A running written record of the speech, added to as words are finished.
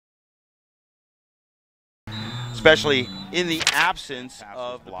especially in the absence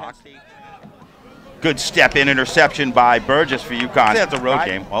of block. Good step-in interception by Burgess for UConn. That's a road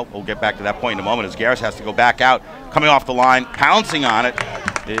game. Well, we'll get back to that point in a moment as Garris has to go back out. Coming off the line, pouncing on it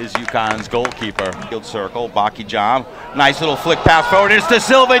is UConn's goalkeeper. Field circle, Baki Jam. Nice little flick pass forward. It's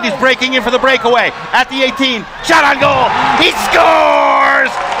DaSilva, and he's breaking in for the breakaway. At the 18, shot on goal. He scores!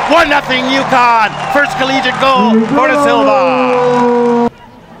 1-0 UConn. First collegiate goal for DaSilva.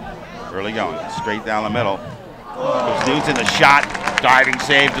 Early going, straight down the middle. Goes Newton, the shot. Diving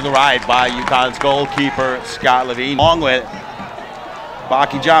save to the right by UConn's goalkeeper, Scott Levine. Along with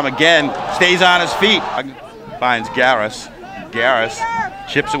Baki Jam again, stays on his feet. Finds Garris. Garris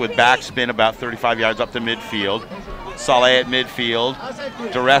chips it with backspin about 35 yards up to midfield. Saleh at midfield.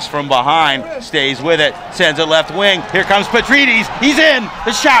 Duress from behind, stays with it, sends it left wing. Here comes Petrides, he's in,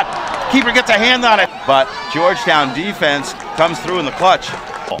 the shot. Keeper gets a hand on it, but Georgetown defense comes through in the clutch.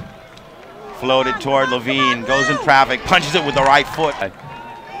 Floated toward Levine, goes in traffic, punches it with the right foot.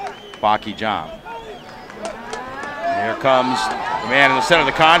 Baki Jam. Here comes the man in the center of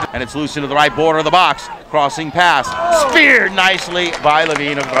the contact, and it's loose into the right border of the box. Crossing pass, speared nicely by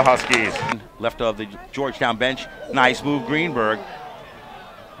Levine of the Huskies. Left of the Georgetown bench, nice move Greenberg.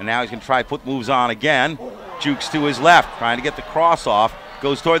 And now he's gonna try to put moves on again. Jukes to his left, trying to get the cross off.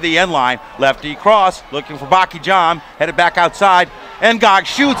 Goes toward the end line, lefty cross, looking for Baki Jam, headed back outside. Ngog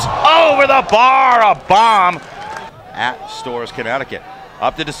shoots over the bar, a bomb at Storrs, Connecticut.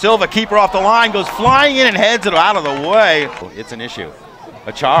 Up to DaSilva, keeper off the line, goes flying in and heads it out of the way. It's an issue.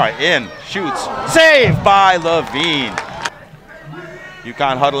 Achara in, shoots, saved by Levine.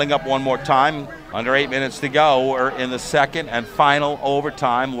 UConn huddling up one more time. Under 8 minutes to go. We're in the second and final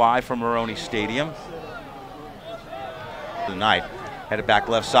overtime, live from Morrone Stadium. Tonight, headed back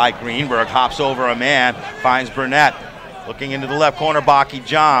left side, Greenberg hops over a man, finds Burnett. Looking into the left corner, Baki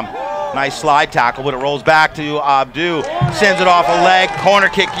Jam. Nice slide tackle, but it rolls back to Abdu. Sends it off a leg. Corner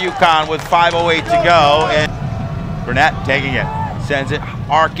kick UConn with 5:08 to go. And Burnett taking it. Sends it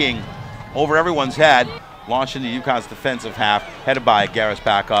arcing over everyone's head. Launched into UConn's defensive half. Headed by Garris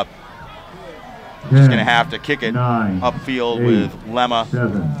back up. Just going to have to kick it upfield with Lemma.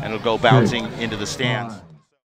 And it'll go bouncing into the stands.